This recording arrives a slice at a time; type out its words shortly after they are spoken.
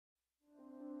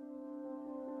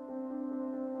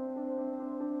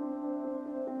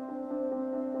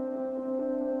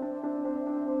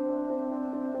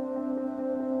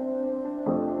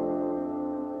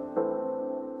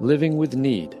Living with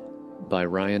Need by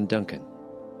Ryan Duncan.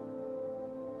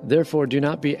 Therefore do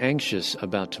not be anxious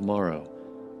about tomorrow,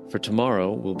 for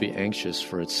tomorrow will be anxious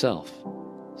for itself.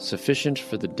 Sufficient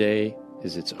for the day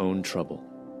is its own trouble.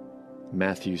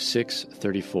 Matthew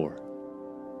 6:34.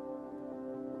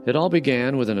 It all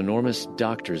began with an enormous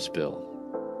doctor's bill.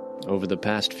 Over the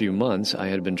past few months, I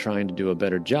had been trying to do a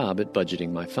better job at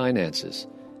budgeting my finances.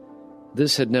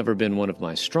 This had never been one of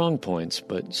my strong points,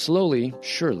 but slowly,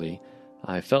 surely,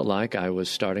 I felt like I was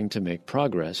starting to make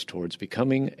progress towards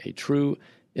becoming a true,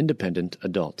 independent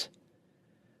adult.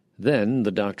 Then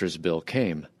the doctor's bill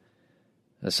came.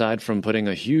 Aside from putting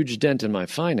a huge dent in my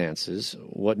finances,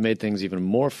 what made things even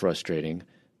more frustrating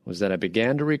was that I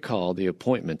began to recall the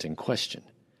appointment in question.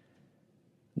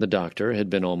 The doctor had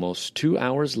been almost 2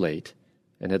 hours late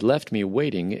and had left me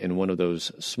waiting in one of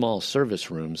those small service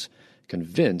rooms,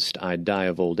 convinced I'd die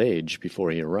of old age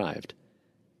before he arrived.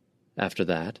 After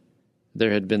that,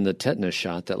 there had been the tetanus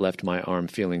shot that left my arm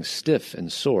feeling stiff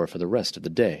and sore for the rest of the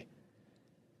day.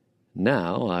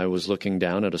 Now I was looking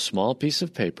down at a small piece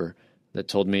of paper that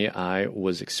told me I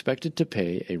was expected to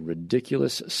pay a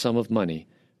ridiculous sum of money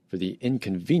for the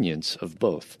inconvenience of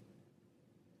both.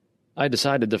 I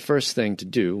decided the first thing to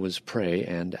do was pray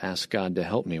and ask God to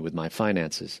help me with my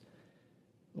finances.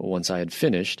 Once I had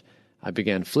finished, I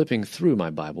began flipping through my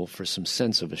Bible for some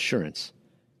sense of assurance.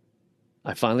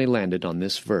 I finally landed on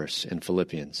this verse in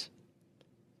Philippians.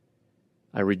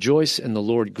 I rejoice in the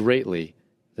Lord greatly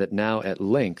that now at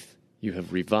length you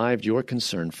have revived your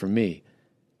concern for me.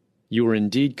 You were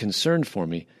indeed concerned for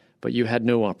me, but you had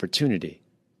no opportunity.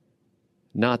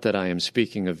 Not that I am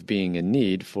speaking of being in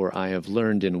need, for I have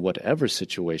learned in whatever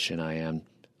situation I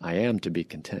am to be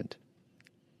content.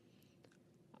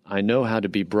 I know how to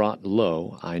be brought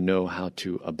low, I know how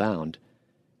to abound.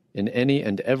 In any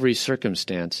and every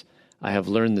circumstance, I have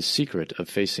learned the secret of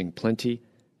facing plenty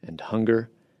and hunger,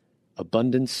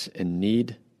 abundance and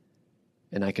need,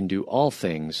 and I can do all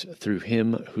things through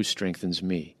him who strengthens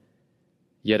me.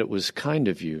 Yet it was kind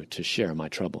of you to share my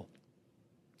trouble.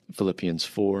 Philippians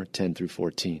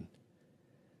 4:10-14.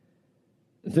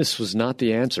 This was not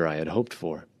the answer I had hoped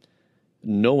for.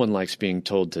 No one likes being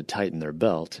told to tighten their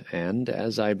belt, and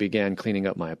as I began cleaning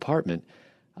up my apartment,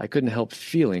 I couldn't help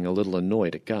feeling a little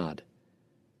annoyed at God.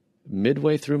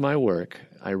 Midway through my work,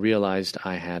 I realized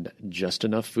I had just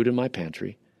enough food in my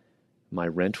pantry, my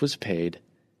rent was paid,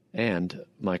 and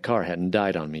my car hadn't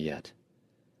died on me yet.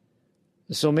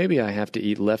 So maybe I have to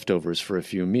eat leftovers for a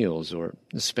few meals or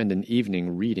spend an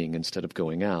evening reading instead of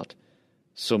going out.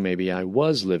 So maybe I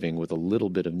was living with a little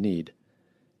bit of need.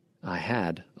 I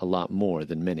had a lot more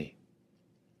than many.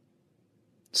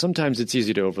 Sometimes it's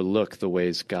easy to overlook the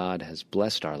ways God has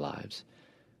blessed our lives.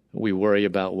 We worry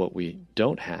about what we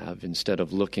don't have instead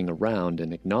of looking around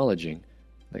and acknowledging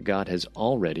that God has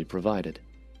already provided.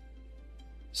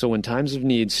 So when times of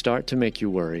need start to make you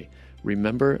worry,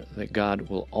 remember that God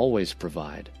will always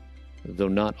provide, though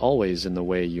not always in the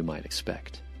way you might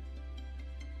expect.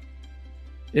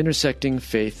 Intersecting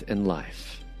faith and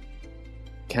life.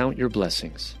 Count your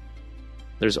blessings.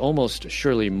 There's almost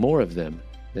surely more of them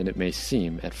than it may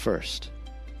seem at first.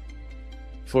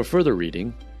 For further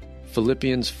reading,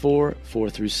 Philippians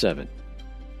 4:4-7.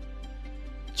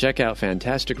 Check out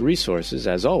fantastic resources,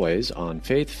 as always, on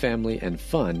faith, family, and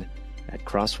fun at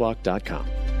crosswalk.com.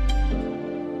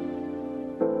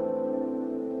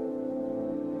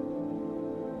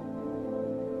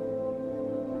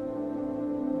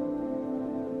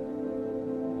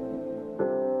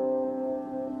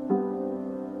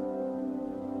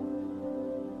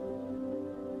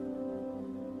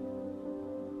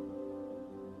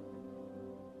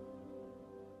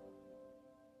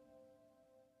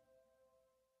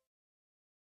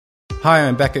 Hi,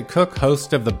 I'm Beckett Cook,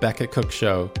 host of The Beckett Cook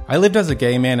Show. I lived as a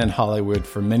gay man in Hollywood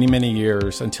for many, many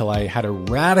years until I had a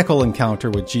radical encounter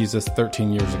with Jesus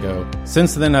 13 years ago.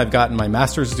 Since then, I've gotten my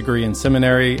master's degree in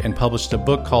seminary and published a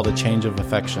book called A Change of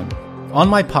Affection. On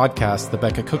my podcast, The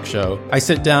Beckett Cook Show, I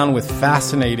sit down with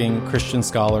fascinating Christian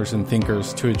scholars and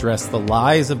thinkers to address the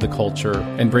lies of the culture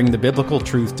and bring the biblical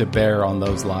truth to bear on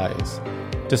those lies.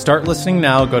 To start listening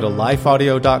now, go to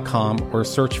lifeaudio.com or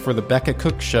search for The Beckett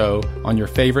Cook Show on your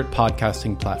favorite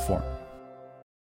podcasting platform.